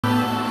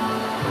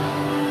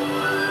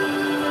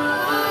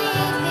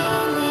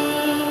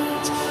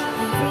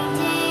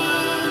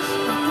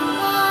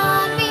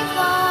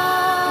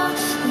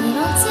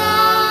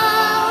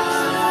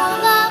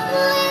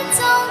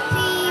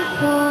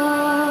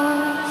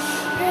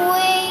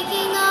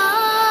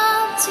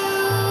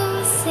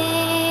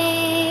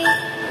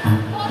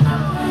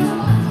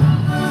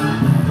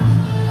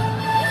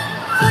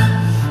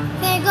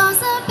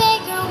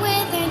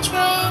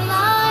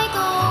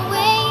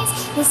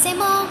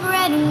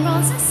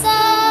girls and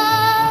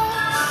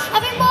such.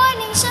 Every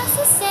morning's just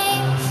the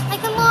same,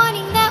 like the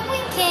morning that we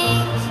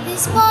came.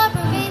 This war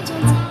provincial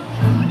town.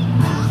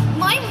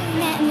 Morning we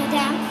met in the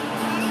dam.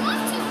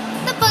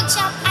 The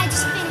bookshop I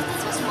just finished.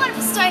 This was a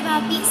wonderful story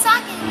about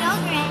beanstalk and an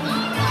ogre.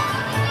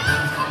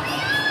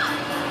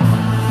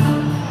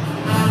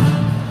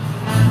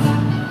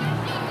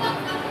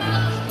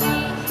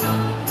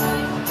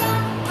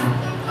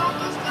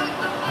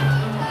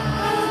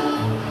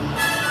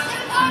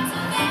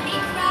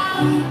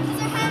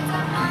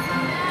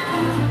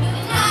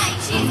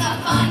 She's a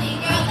funny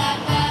girl that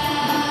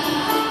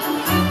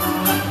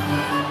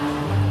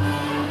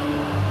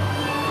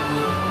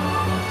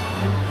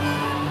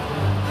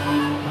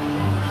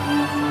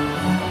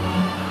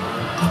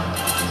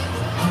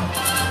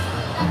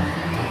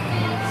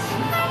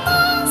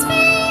Reminds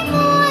me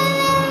more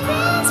than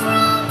this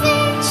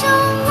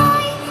provincial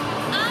life.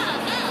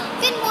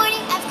 Good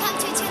morning, I've come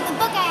to return the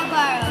book I have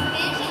borrowed.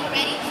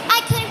 I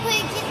couldn't put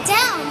it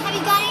down. Have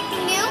you got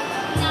anything new?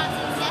 Not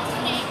since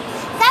yesterday.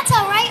 That's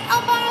alright,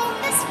 I'll borrow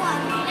this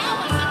one. Now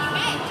what's on your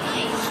bag?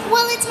 Nice.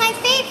 Well, it's my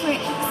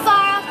favorite.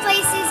 Far off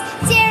places,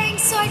 daring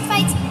sword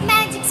fights,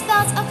 magic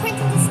spells, a prince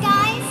in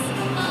disguise.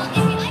 Well,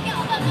 if you like it,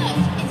 I'll look.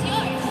 It's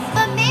yours.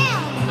 But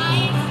ma'am, I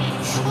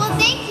insist. well,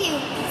 thank you.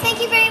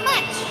 Thank you very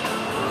much.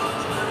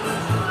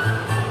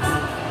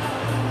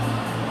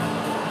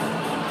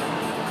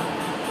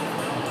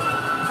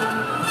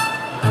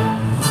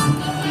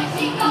 There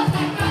she goes,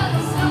 that girl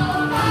is so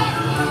bad.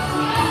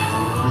 Yeah.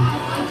 I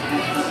wonder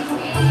if she's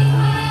feeling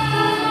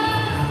well.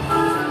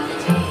 The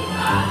trees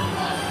are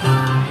full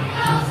of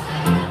girls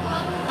that have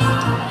walked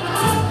along the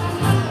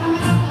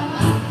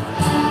rest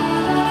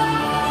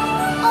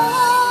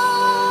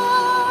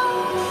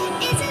Oh,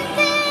 isn't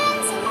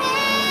this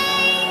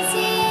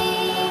amazing?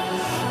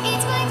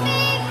 It's my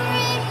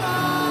favorite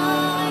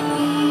part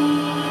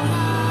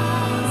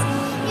because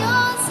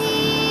you'll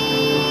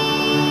see.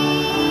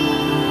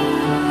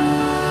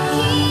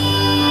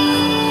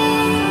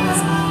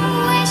 Here's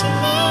where she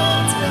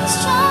meets Prince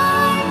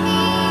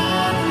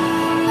Charming,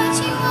 but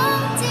you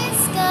won't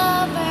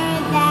discover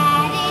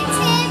that it's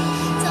him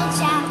till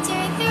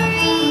chapter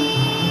 3.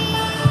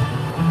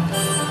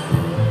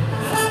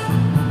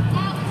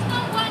 Now it's no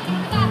wonder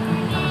that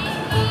her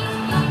name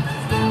means young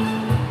skin.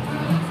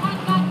 Girls had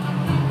got the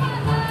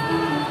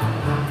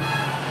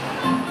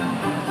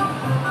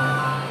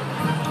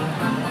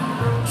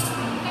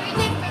very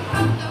different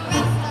from the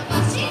rest of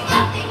us. She's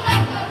nothing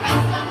like the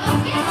rest of us.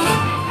 We're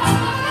different from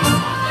the rest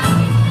of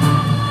us.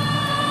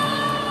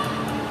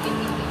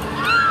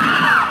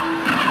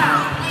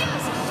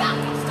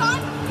 Shocking, Stan.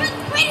 You're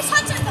the greatest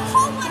hunter in the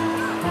whole wide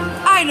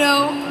world. I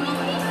know.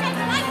 Well, he said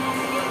that I was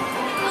you.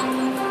 No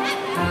proof of that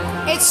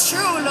matter. It's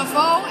true,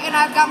 LaFoe, and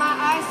I've got my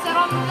eyes set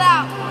on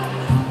that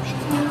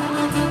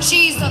one.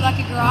 She's the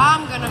lucky girl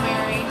I'm gonna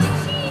marry.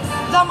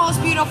 The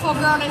most beautiful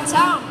girl in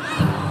town.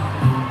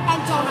 And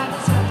don't I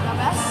deserve the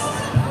best?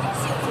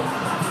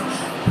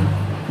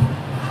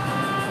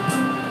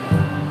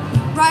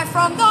 Right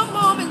from the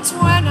moment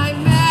when I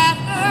met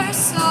her,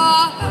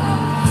 saw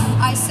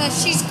her, I said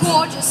she's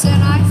gorgeous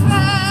and I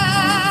fell.